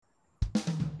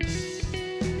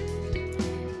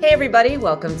Hey everybody,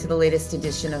 welcome to the latest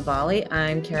edition of Volley.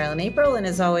 I'm Carolyn April, and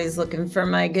as always, looking for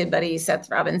my good buddy Seth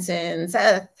Robinson.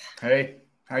 Seth, Hey,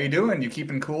 how you doing? You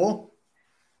keeping cool?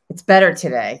 it's better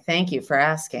today. Thank you for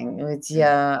asking. Good.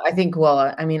 I think.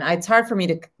 Well, I mean, it's hard for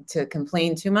me to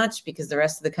complain too much because the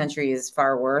rest of the country is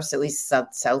far worse, at least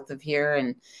south of here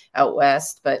and out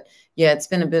west. But yeah, it's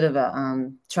been a bit of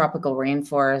a tropical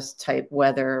rainforest type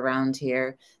weather around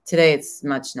here. Today, it's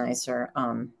much nicer.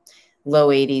 Low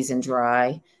 80s and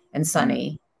dry and Mm.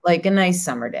 sunny, like a nice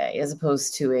summer day as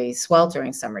opposed to a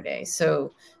sweltering summer day.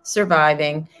 So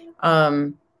surviving.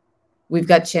 We've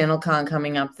got ChannelCon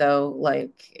coming up though,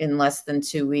 like in less than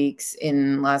 2 weeks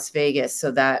in Las Vegas.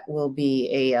 So that will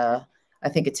be I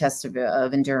think a test of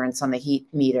endurance on the heat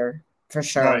meter for No,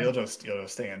 sure. you'll just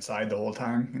stay inside the whole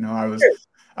time.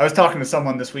 I was talking to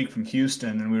someone this week from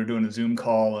Houston, and we were doing a Zoom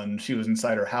call, and she was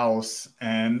inside her house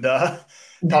and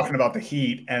talking about the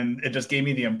heat, and it just gave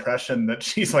me the impression that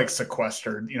she's like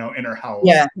sequestered, in her house.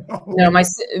 Yeah. No,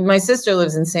 my sister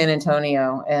lives in San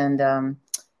Antonio, and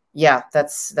yeah,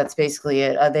 that's basically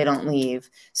it. They don't leave.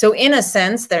 So in a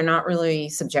sense, they're not really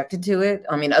subjected to it.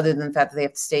 I mean, other than the fact that they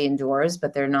have to stay indoors,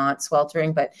 but they're not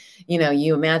sweltering. But,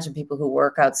 you imagine people who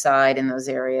work outside in those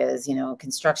areas,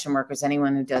 construction workers,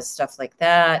 anyone who does stuff like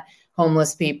that,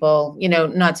 homeless people,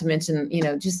 not to mention,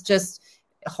 just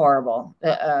horrible,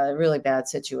 really bad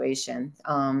situation.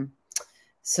 I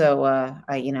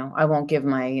won't give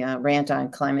my rant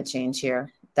on climate change here.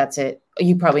 That's it.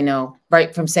 You probably know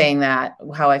right from saying that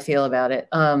how I feel about it.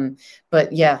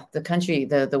 But yeah, the country,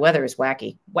 the weather is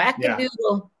wacky, Yeah,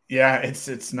 wackadoodle. yeah,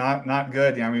 it's not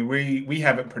good. Yeah, I mean we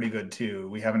have it pretty good too.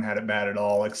 We haven't had it bad at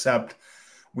all, except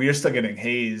we are still getting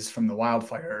haze from the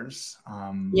wildfires,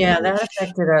 Yeah, that which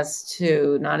affected us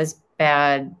too. Not as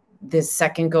bad this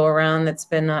second go around that's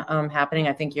been happening.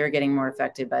 I think you're getting more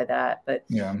affected by that, but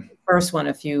yeah. the first one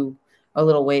a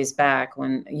little ways back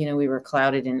when we were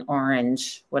clouded in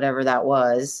orange, whatever that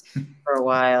was, for a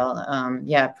while.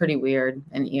 Yeah, pretty weird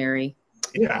and eerie.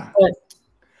 Yeah. But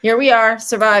here we are,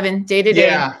 surviving day to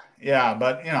day. Yeah,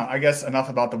 but I guess enough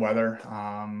about the weather.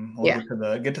 We'll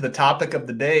Yeah. get to the topic of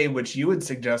the day, which you had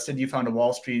suggested. You found a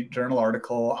Wall Street Journal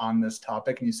article on this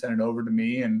topic, and you sent it over to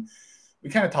me, and we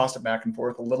kind of tossed it back and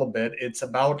forth a little bit. It's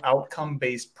about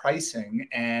outcome-based pricing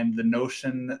and the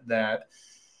notion that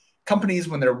companies,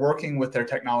 when they're working with their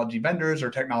technology vendors or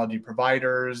technology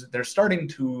providers, they're starting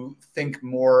to think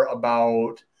more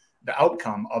about the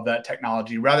outcome of that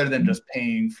technology rather than just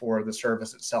paying for the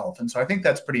service itself. And so I think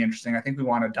that's pretty interesting. I think we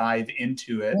want to dive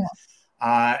into it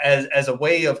as a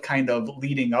way of kind of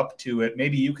leading up to it.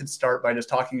 Maybe you could start by just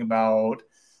talking about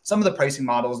some of the pricing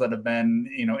models that have been,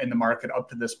 in the market up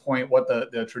to this point, what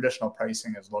the traditional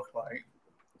pricing has looked like.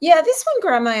 Yeah, this one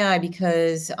grabbed my eye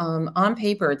because on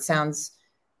paper it sounds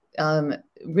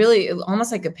really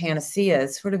almost like a panacea.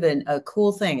 It's sort of a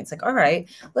cool thing. It's like, all right,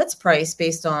 let's price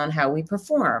based on how we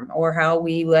perform or how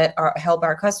we help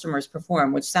our customers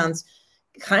perform, which sounds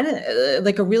kind of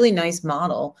like a really nice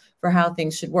model for how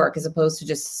things should work, as opposed to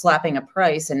just slapping a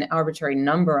price, an arbitrary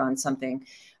number on something.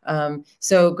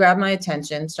 So grabbed my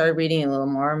attention, started reading a little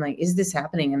more. I'm like, is this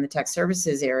happening in the tech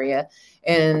services area?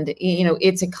 And,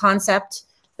 it's a concept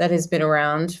that has been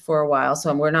around for a while.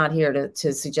 So we're not here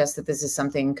to suggest that this is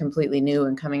something completely new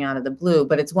and coming out of the blue,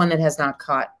 but it's one that has not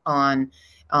caught on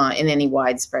in any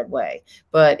widespread way.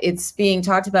 But it's being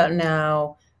talked about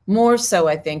now more so,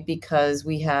 I think, because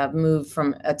we have moved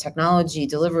from a technology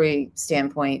delivery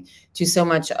standpoint to so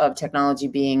much of technology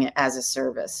being as a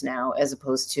service now, as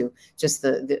opposed to just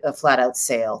a flat out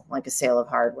sale, like a sale of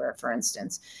hardware, for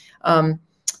instance.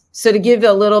 So to give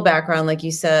a little background, like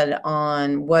you said,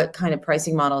 on what kind of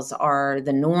pricing models are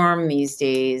the norm these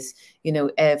days,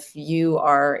 if you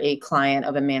are a client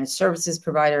of a managed services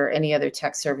provider or any other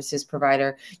tech services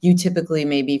provider, you typically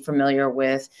may be familiar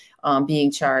with being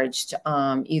charged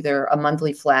either a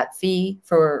monthly flat fee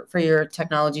for your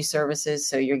technology services.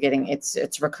 So you're getting,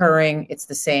 it's recurring, it's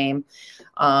the same.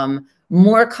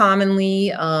 More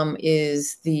commonly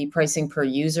is the pricing per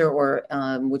user, or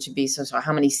which would be so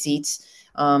how many seats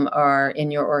are in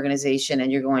your organization,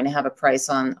 and you're going to have a price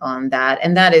on that.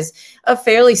 And that is a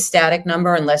fairly static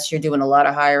number unless you're doing a lot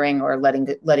of hiring or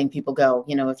letting people go.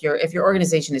 If your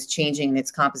organization is changing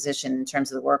its composition in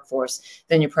terms of the workforce,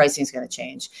 then your pricing is going to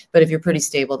change. But if you're pretty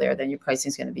stable there, then your pricing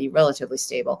is going to be relatively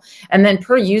stable. And then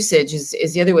per usage is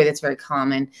the other way that's very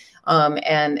common.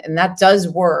 And that does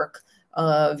work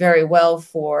very well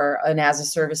for an as a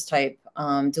service type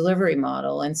delivery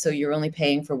model. And so you're only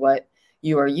paying for what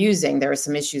you are using. There are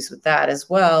some issues with that as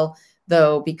well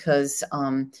though, because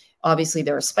obviously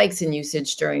there are spikes in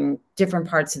usage during different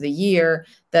parts of the year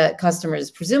that customers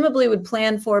presumably would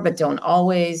plan for, but don't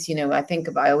always.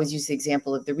 I always use the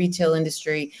example of the retail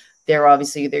industry. They're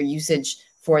obviously their usage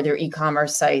for their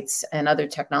e-commerce sites and other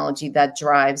technology that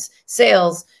drives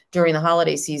sales during the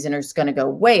holiday season is going to go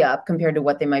way up compared to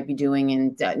what they might be doing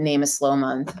in name a slow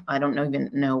month. I don't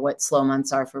even know what slow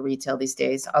months are for retail these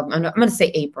days. I'm going to say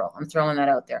April. I'm throwing that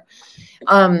out there.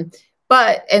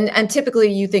 But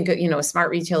typically you think, a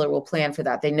smart retailer will plan for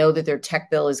that. They know that their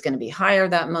tech bill is going to be higher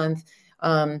that month.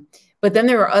 But then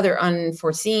there are other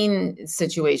unforeseen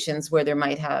situations where there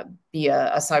might be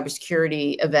a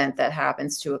cybersecurity event that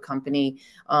happens to a company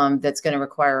that's going to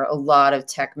require a lot of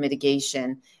tech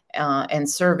mitigation and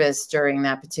service during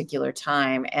that particular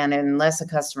time. And unless a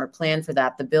customer planned for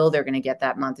that, the bill they're going to get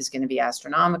that month is going to be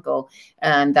astronomical,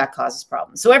 and that causes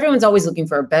problems. So everyone's always looking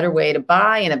for a better way to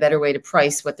buy and a better way to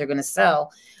price what they're going to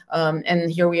sell.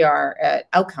 And here we are at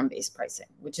outcome-based pricing,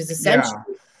 which is essentially,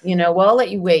 well, I'll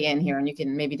let you weigh in here and you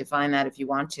can maybe define that if you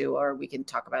want to, or we can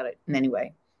talk about it in any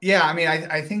way. Yeah, I mean,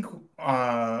 I think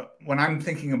when I'm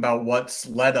thinking about what's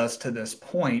led us to this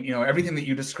point, everything that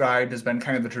you described has been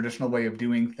kind of the traditional way of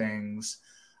doing things.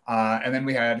 And then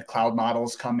we had cloud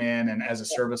models come in, and as a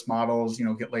service models,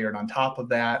 get layered on top of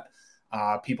that.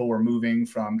 People were moving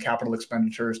from capital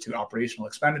expenditures to operational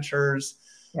expenditures.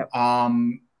 Yep.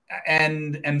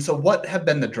 And so what have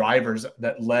been the drivers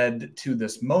that led to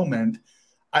this moment?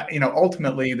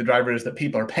 Ultimately the driver is that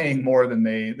people are paying more than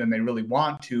they really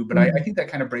want to. But I think that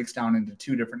kind of breaks down into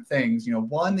two different things.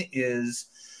 One is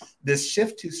this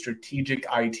shift to strategic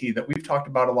IT that we've talked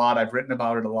about a lot. I've written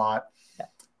about it a lot. Yeah.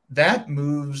 That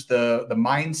moves the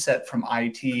mindset from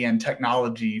IT and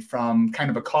technology from kind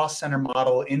of a cost center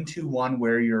model into one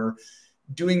where you're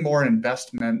doing more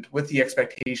investment with the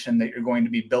expectation that you're going to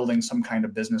be building some kind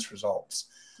of business results.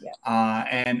 Yeah.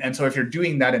 And so if you're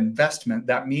doing that investment,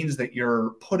 that means that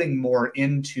you're putting more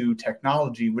into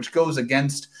technology, which goes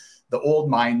against the old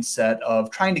mindset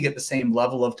of trying to get the same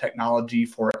level of technology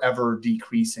for ever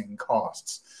decreasing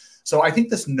costs. So I think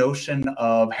this notion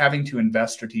of having to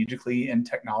invest strategically in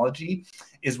technology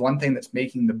is one thing that's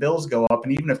making the bills go up.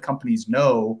 And even if companies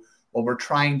know, well, we're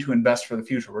trying to invest for the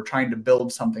future, we're trying to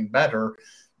build something better,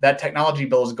 that technology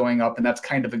bill is going up, and that's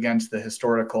kind of against the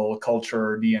historical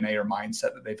culture or DNA or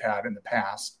mindset that they've had in the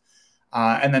past.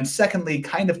 And then secondly,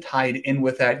 kind of tied in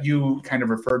with that, you kind of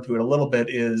referred to it a little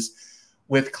bit, is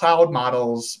with cloud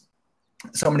models,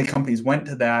 so many companies went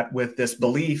to that with this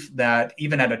belief that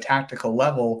even at a tactical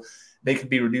level, they could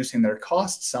be reducing their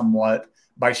costs somewhat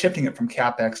by shifting it from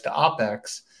CapEx to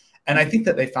OpEx. And I think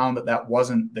that they found that that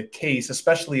wasn't the case,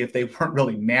 especially if they weren't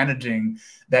really managing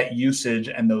that usage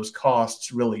and those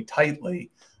costs really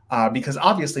tightly, because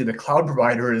obviously the cloud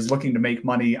provider is looking to make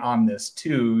money on this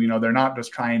too. They're not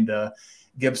just trying to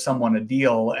give someone a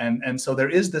deal. And so there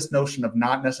is this notion of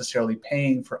not necessarily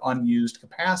paying for unused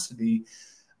capacity,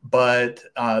 but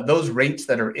those rates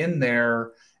that are in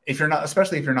there,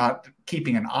 especially if you're not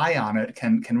keeping an eye on it,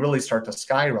 can really start to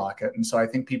skyrocket. And so I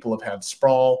think people have had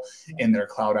sprawl in their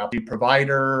cloud app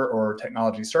provider or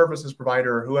technology services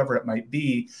provider or whoever it might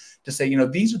be to say,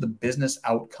 these are the business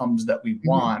outcomes that we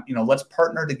want. Let's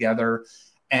partner together,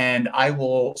 and I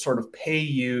will sort of pay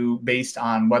you based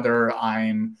on whether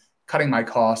I'm cutting my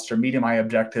costs or meeting my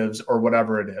objectives or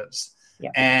whatever it is. Yeah.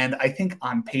 And I think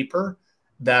on paper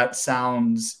that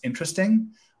sounds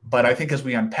interesting. But I think as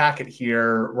we unpack it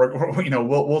here,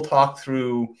 we'll talk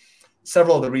through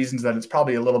several of the reasons that it's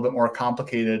probably a little bit more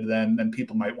complicated than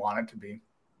people might want it to be.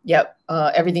 Yep.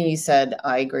 Everything you said,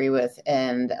 I agree with.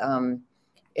 And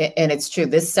it's true.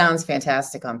 This sounds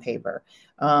fantastic on paper.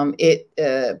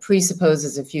 It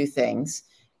presupposes a few things.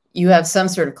 You have some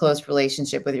sort of close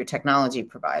relationship with your technology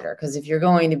provider, because if you're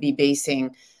going to be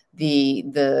basing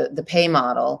the pay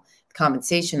model,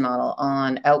 compensation model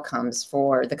on outcomes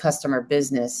for the customer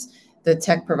business, the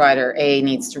tech provider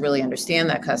needs to really understand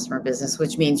that customer business,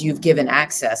 which means you've given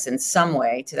access in some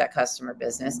way to that customer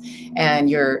business, and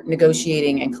you're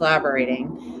negotiating and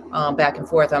collaborating back and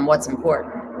forth on what's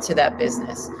important to that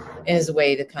business as a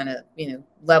way to kind of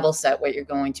level set what you're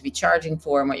going to be charging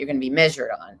for and what you're going to be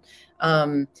measured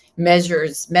on.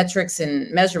 Metrics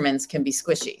and measurements can be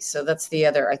squishy, so that's the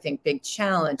other, I think, big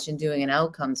challenge in doing an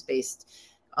outcomes-based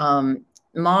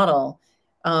model.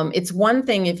 It's one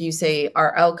thing if you say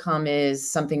our outcome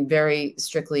is something very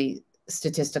strictly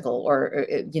statistical or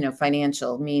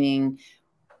financial, meaning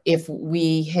if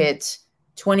we hit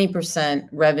 20%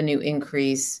 revenue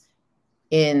increase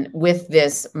with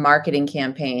this marketing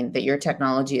campaign that your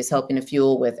technology is helping to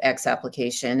fuel with X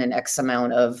application and X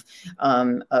amount of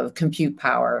compute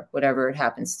power, whatever it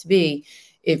happens to be,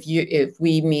 if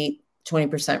we meet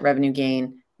 20% revenue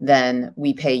gain, then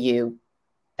we pay you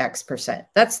X%.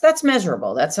 That's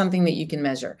measurable. That's something that you can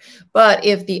measure. But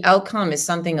if the outcome is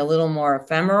something a little more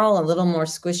ephemeral, a little more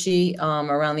squishy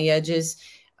around the edges,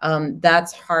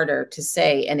 that's harder to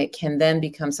say, and it can then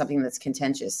become something that's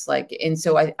contentious. And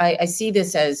so I see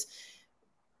this as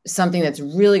something that's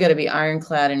really got to be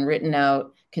ironclad and written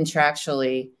out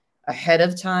contractually ahead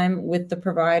of time with the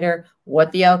provider,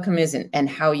 what the outcome is and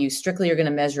how you strictly are going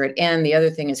to measure it. And the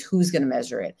other thing is who's going to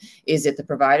measure it. Is it the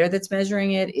provider that's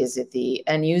measuring it? Is it the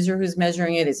end user who's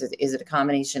measuring it? Is it a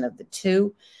combination of the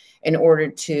two, in order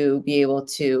to be able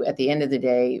to, at the end of the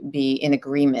day, be in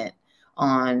agreement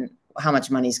on how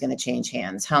much money is going to change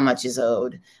hands, how much is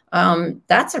owed?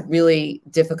 That's a really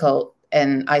difficult,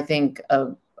 and I think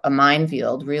a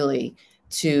minefield, really,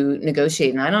 to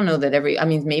negotiate. And I don't know that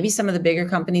maybe some of the bigger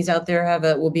companies out there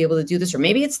will be able to do this, or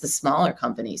maybe it's the smaller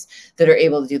companies that are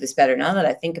able to do this better. Now that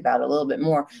I think about it a little bit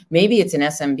more, maybe it's an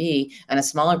SMB and a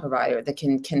smaller provider that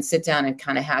can sit down and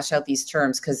kind of hash out these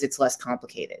terms because it's less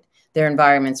complicated. Their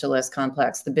environments are less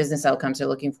complex. The business outcomes they're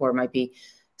looking for might be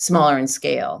smaller in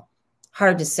scale.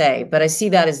 Hard to say, but I see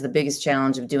that as the biggest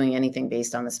challenge of doing anything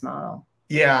based on this model.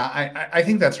 Yeah, I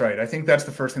think that's right. I think that's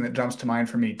the first thing that jumps to mind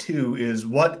for me too, is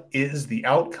what is the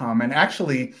outcome? And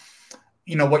actually,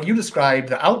 what you described,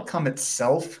 the outcome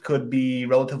itself could be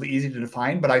relatively easy to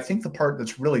define, but I think the part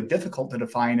that's really difficult to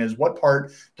define is what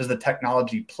part does the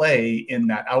technology play in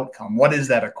that outcome? What is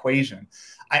that equation?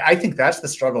 I think that's the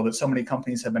struggle that so many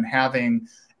companies have been having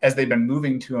as they've been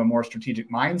moving to a more strategic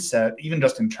mindset, even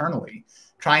just internally,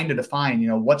 trying to define,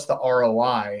 what's the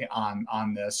ROI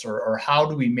on this, or how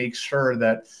do we make sure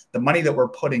that the money that we're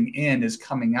putting in is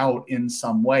coming out in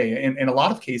some way? In a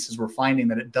lot of cases, we're finding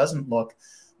that it doesn't look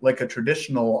like a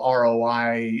traditional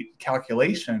ROI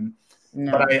calculation,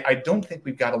 No. but I don't think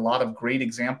we've got a lot of great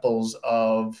examples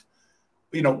of,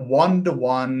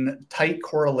 one-to-one tight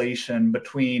correlation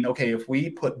between, okay, if we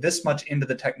put this much into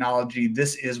the technology,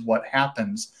 this is what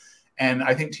happens. And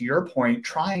I think, to your point,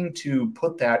 trying to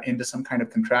put that into some kind of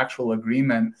contractual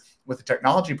agreement with the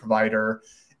technology provider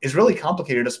is really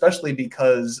complicated, especially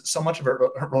because so much of it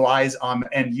relies on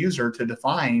the end user to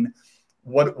define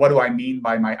what do I mean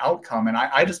by my outcome. And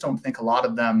I just don't think a lot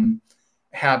of them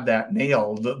have that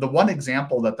nailed. The one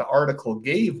example that the article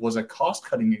gave was a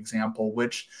cost-cutting example,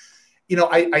 which,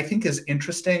 I think is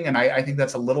interesting. And I think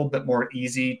that's a little bit more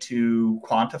easy to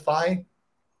quantify.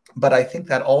 But I think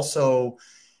that also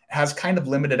has kind of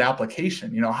limited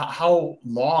application. How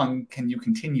long can you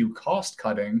continue cost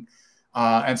cutting?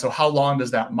 And so how long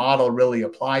does that model really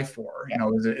apply for?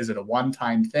 Is it a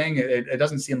one-time thing? It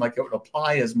doesn't seem like it would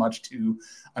apply as much to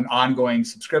an ongoing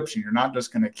subscription. You're not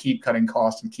just going to keep cutting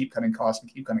costs and keep cutting costs and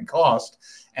keep cutting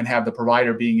costs and have the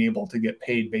provider being able to get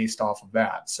paid based off of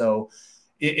that. So,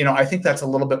 I think that's a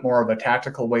little bit more of a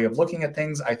tactical way of looking at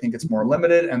things. I think it's more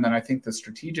limited. And then I think the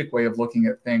strategic way of looking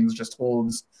at things just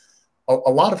holds a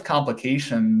lot of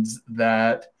complications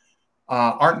that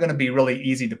aren't going to be really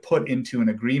easy to put into an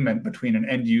agreement between an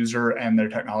end user and their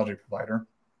technology provider.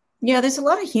 Yeah, there's a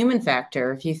lot of human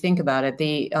factor if you think about it.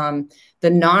 The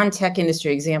non-tech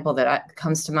industry example that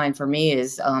comes to mind for me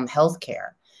is healthcare.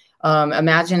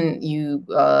 Imagine you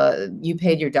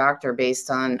paid your doctor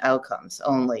based on outcomes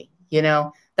only.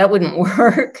 That wouldn't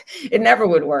work. It never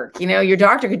would work. Your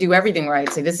doctor could do everything right.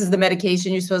 Say, this is the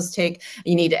medication you're supposed to take.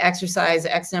 You need to exercise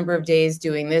X number of days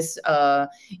doing this.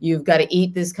 You've got to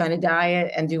eat this kind of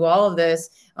diet and do all of this.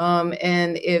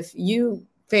 And if you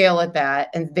fail at that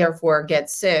and therefore get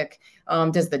sick,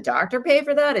 does the doctor pay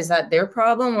for that? Is that their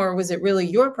problem, or was it really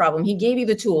your problem? He gave you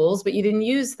the tools, but you didn't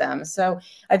use them. So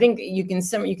I think you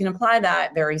can apply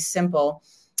that very simple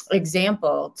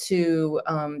example to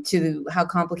how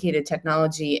complicated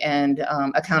technology and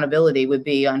accountability would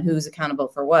be on who's accountable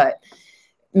for what,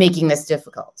 making this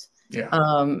difficult. Yeah.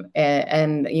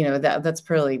 That's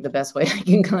probably the best way I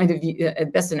can kind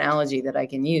of best analogy that I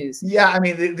can use. Yeah. I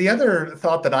mean, the other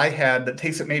thought that I had that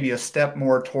takes it maybe a step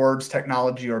more towards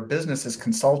technology or business is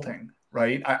consulting,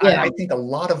 right? I think a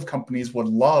lot of companies would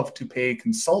love to pay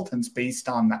consultants based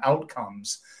on the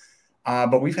outcomes.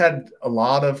 But we've had a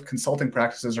lot of consulting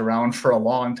practices around for a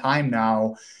long time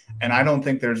now, and I don't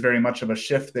think there's very much of a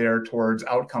shift there towards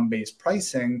outcome-based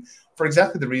pricing for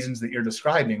exactly the reasons that you're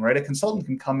describing, right? A consultant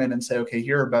can come in and say, okay,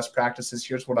 here are best practices,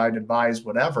 here's what I'd advise,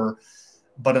 whatever.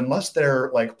 But unless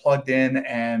they're like plugged in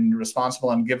and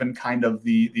responsible and given kind of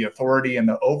the authority and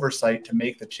the oversight to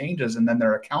make the changes, and then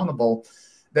they're accountable,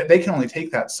 that they can only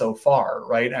take that so far,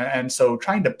 right? And so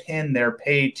trying to pin their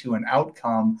pay to an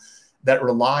outcome that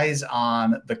relies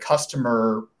on the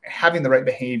customer having the right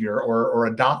behavior or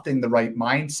adopting the right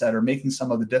mindset or making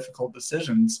some of the difficult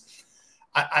decisions,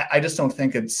 I just don't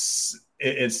think it's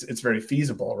very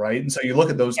feasible, right? And so you look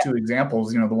at those two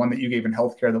examples, the one that you gave in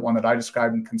healthcare, the one that I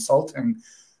described in consulting.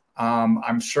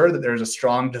 I'm sure that there's a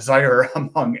strong desire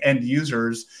among end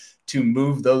users to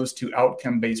move those to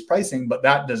outcome-based pricing, but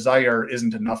that desire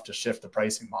isn't enough to shift the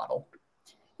pricing model.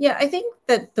 Yeah, I think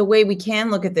that the way we can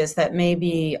look at this, that may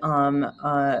be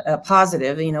a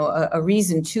positive, a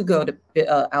reason to go to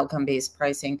outcome-based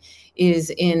pricing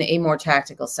is in a more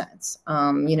tactical sense.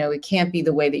 It can't be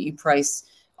the way that you price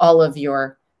all of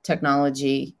your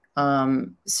technology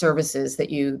services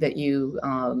that you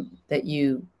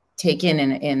take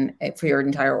in for your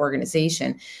entire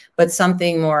organization, but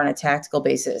something more on a tactical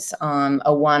basis,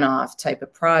 a one-off type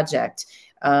of project.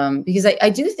 Because I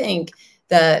do think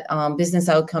that business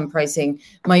outcome pricing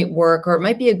might work, or it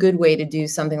might be a good way to do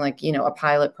something like, a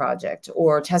pilot project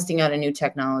or testing out a new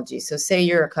technology. So say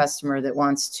you're a customer that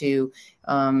wants to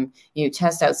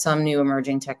test out some new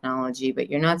emerging technology, but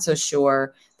you're not so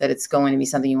sure that it's going to be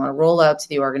something you want to roll out to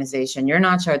the organization. You're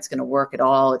not sure it's going to work at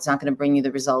all. It's not going to bring you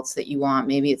the results that you want.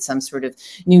 Maybe it's some sort of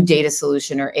new data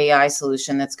solution or AI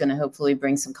solution that's going to hopefully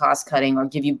bring some cost cutting or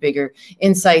give you bigger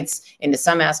insights into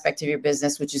some aspect of your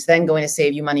business, which is then going to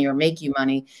save you money or make you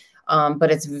money.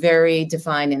 But it's very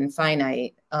defined and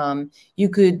finite. You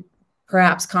could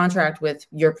perhaps contract with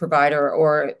your provider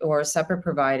or a separate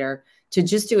provider to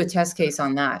just do a test case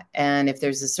on that. And if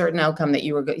there's a certain outcome that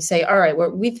you say, all right, well,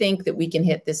 we think that we can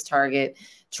hit this target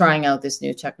trying out this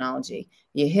new technology.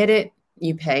 You hit it,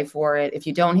 you pay for it. If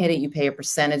you don't hit it, you pay a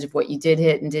percentage of what you did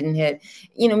hit and didn't hit.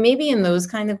 Maybe in those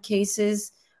kind of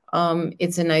cases,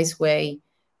 it's a nice way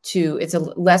it's a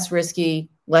less risky,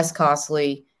 less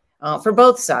costly for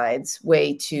both sides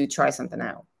way to try something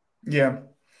out. Yeah.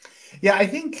 Yeah, I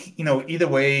think, either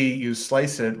way you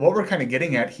slice it, what we're kind of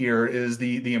getting at here is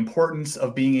the importance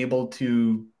of being able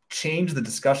to change the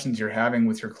discussions you're having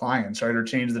with your clients, right? Or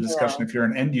change the discussion if you're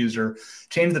an end user,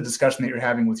 change the discussion that you're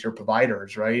having with your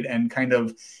providers, right? And kind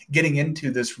of getting into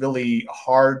this really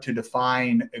hard to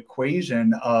define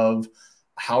equation of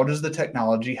how does the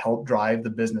technology help drive the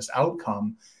business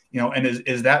outcome? And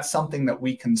is that something that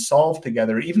we can solve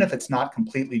together, even if it's not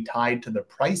completely tied to the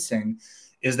pricing?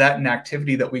 Is that an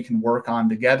activity that we can work on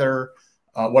together?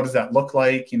 What does that look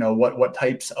like? What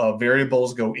types of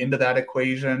variables go into that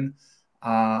equation?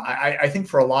 I think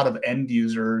for a lot of end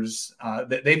users,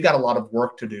 they've got a lot of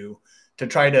work to do to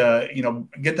try to,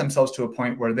 get themselves to a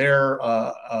point where they're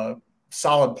a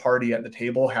solid party at the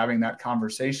table having that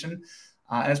conversation.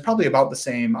 And it's probably about the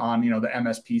same on, the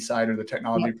MSP side or the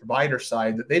technology provider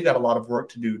side, that they've got a lot of work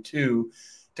to do too,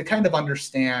 to kind of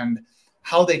understand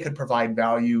how they could provide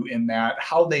value in that,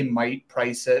 how they might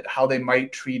price it, how they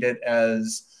might treat it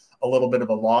as a little bit of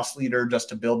a loss leader just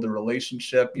to build the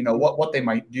relationship, what they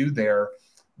might do there.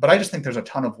 But I just think there's a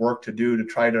ton of work to do to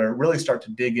try to really start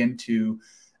to dig into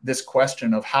this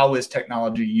question of how is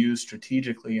technology used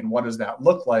strategically and what does that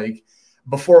look like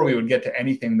before we would get to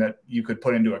anything that you could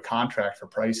put into a contract for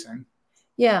pricing.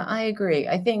 Yeah, I agree.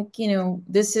 I think,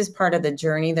 this is part of the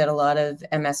journey that a lot of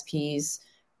MSPs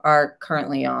are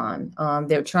currently on.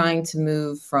 They're trying to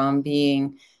move from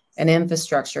being an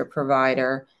infrastructure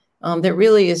provider that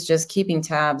really is just keeping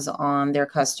tabs on their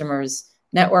customers'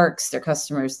 networks, their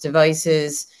customers'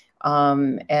 devices,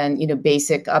 and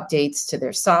basic updates to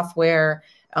their software,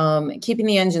 keeping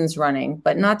the engines running,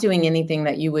 but not doing anything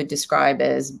that you would describe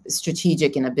as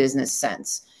strategic in a business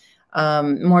sense.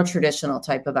 More traditional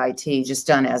type of IT, just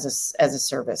done as a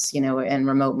service, and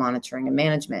remote monitoring and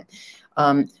management.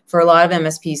 For a lot of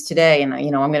MSPs today, and I'm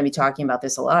going to be talking about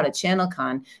this a lot at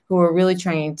ChannelCon, who are really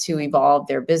trying to evolve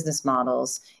their business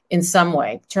models in some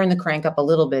way, turn the crank up a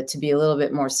little bit to be a little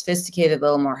bit more sophisticated, a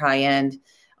little more high end,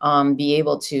 be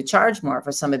able to charge more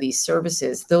for some of these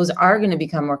services. Those are going to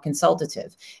become more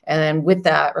consultative. And then with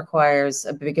that requires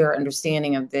a bigger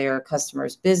understanding of their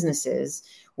customers' businesses,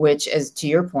 which, as to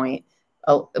your point,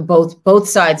 both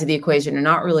sides of the equation are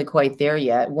not really quite there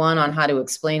yet. One, on how to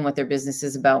explain what their business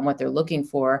is about and what they're looking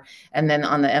for. And then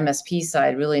on the MSP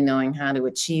side, really knowing how to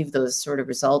achieve those sort of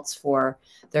results for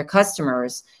their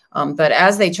customers. But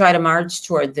as they try to march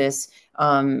toward this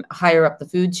higher up the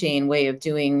food chain way of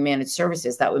doing managed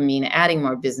services, that would mean adding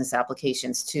more business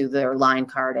applications to their line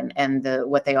card and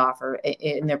what they offer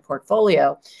in their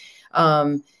portfolio.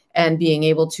 And being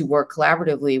able to work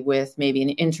collaboratively with maybe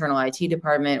an internal IT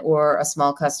department or a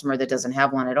small customer that doesn't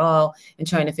have one at all, and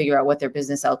trying to figure out what their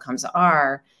business outcomes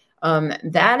are.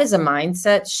 That is a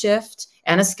mindset shift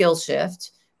and a skill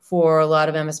shift for a lot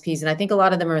of MSPs. And I think a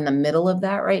lot of them are in the middle of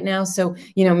that right now. So,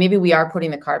 maybe we are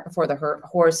putting the cart before the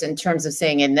horse in terms of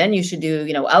saying, and then you should do,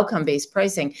 outcome-based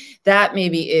pricing. That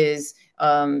maybe is,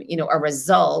 a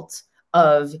result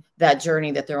of that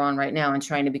journey that they're on right now and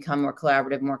trying to become more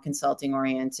collaborative, more consulting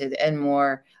oriented, and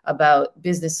more about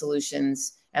business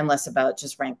solutions and less about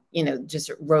just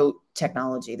just rote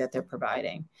technology that they're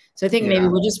providing. So I think maybe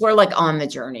we're like on the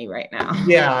journey right now.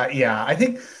 Yeah. I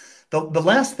think the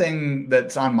last thing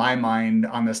that's on my mind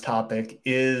on this topic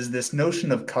is this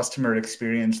notion of customer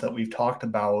experience that we've talked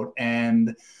about,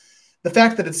 and the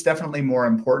fact that it's definitely more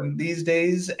important these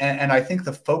days. And I think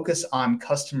the focus on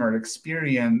customer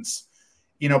experience,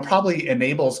 probably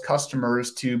enables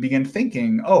customers to begin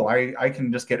thinking, oh, I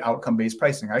can just get outcome-based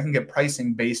pricing. I can get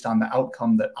pricing based on the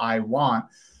outcome that I want.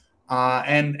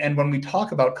 And when we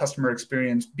talk about customer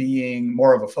experience being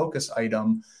more of a focus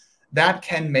item, that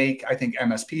can make, I think,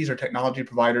 MSPs or technology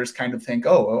providers kind of think,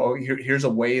 here's a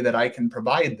way that I can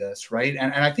provide this, right?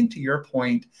 And I think to your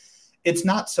point, it's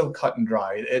not so cut and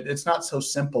dry. It's not so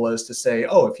simple as to say,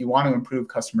 if you want to improve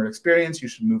customer experience, you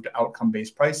should move to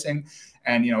outcome-based pricing.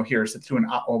 And, here's through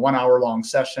a 1 hour long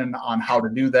session on how to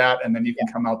do that. And then you can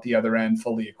come out the other end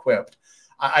fully equipped.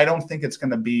 I don't think it's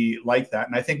going to be like that.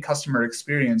 And I think customer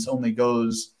experience only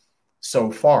goes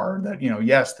so far that,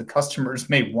 yes, the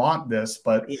customers may want this,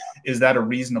 but is that a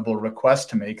reasonable request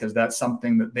to make? Is that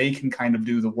something that they can kind of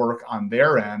do the work on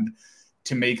their end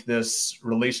to make this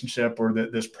relationship or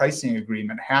this pricing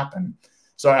agreement happen?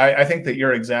 So I think that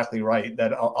you're exactly right,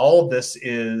 that all of this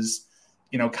is,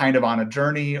 kind of on a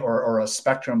journey or a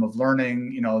spectrum of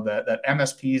learning, that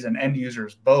MSPs and end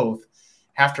users both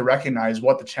have to recognize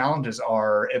what the challenges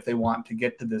are if they want to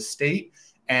get to this state,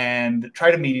 and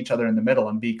try to meet each other in the middle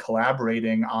and be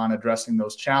collaborating on addressing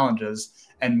those challenges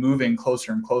and moving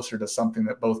closer and closer to something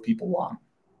that both people want.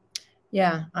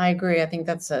 Yeah, I agree. I think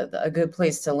that's a good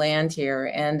place to land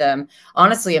here. And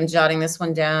honestly, I'm jotting this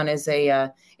one down as a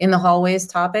in the hallways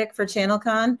topic for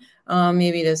ChannelCon.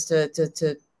 Maybe just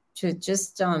to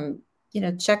just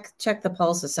check the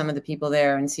pulse of some of the people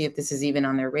there and see if this is even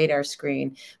on their radar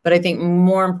screen. But I think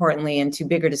more importantly, into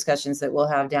bigger discussions that we'll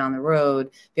have down the road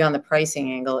beyond the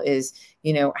pricing angle is,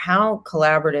 how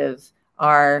collaborative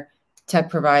are tech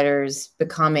providers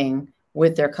becoming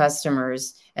with their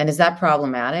customers? And is that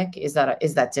problematic? Is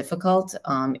that difficult?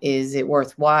 Is it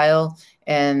worthwhile?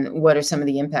 And what are some of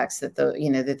the impacts that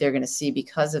that they're going to see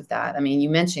because of that? I mean, you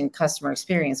mentioned customer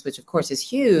experience, which of course is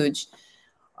huge.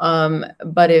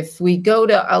 But if we go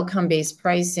to outcome-based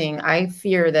pricing, I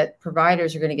fear that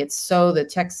providers are going to get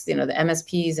the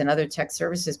MSPs and other tech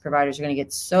services providers are going to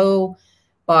get so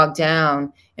bogged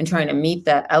down in trying to meet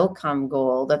that outcome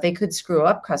goal that they could screw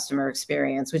up customer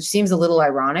experience, which seems a little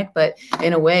ironic, but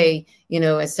in a way,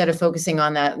 instead of focusing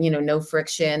on that, no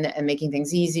friction and making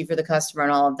things easy for the customer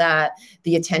and all of that,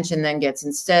 the attention then gets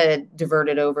instead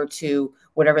diverted over to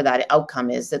whatever that outcome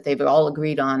is that they've all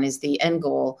agreed on is the end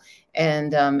goal.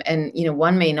 And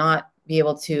one may not be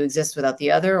able to exist without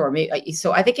the other,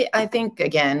 so I think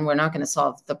again, we're not going to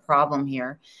solve the problem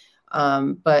here.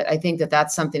 But I think that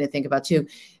that's something to think about too.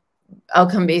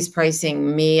 Outcome-based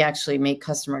pricing may actually make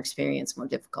customer experience more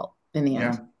difficult in the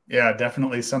end. Yeah,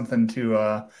 definitely something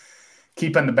to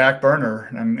keep on the back burner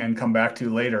and come back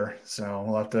to later. So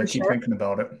we'll have to keep thinking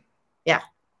about it. Yeah.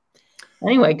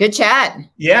 Anyway, good chat.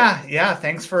 Yeah.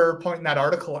 Thanks for pointing that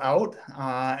article out.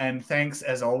 And thanks,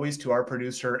 as always, to our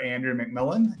producer, Andrew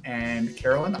McMillan. And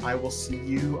Carolyn, I will see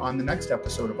you on the next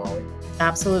episode of Ollie.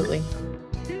 Absolutely.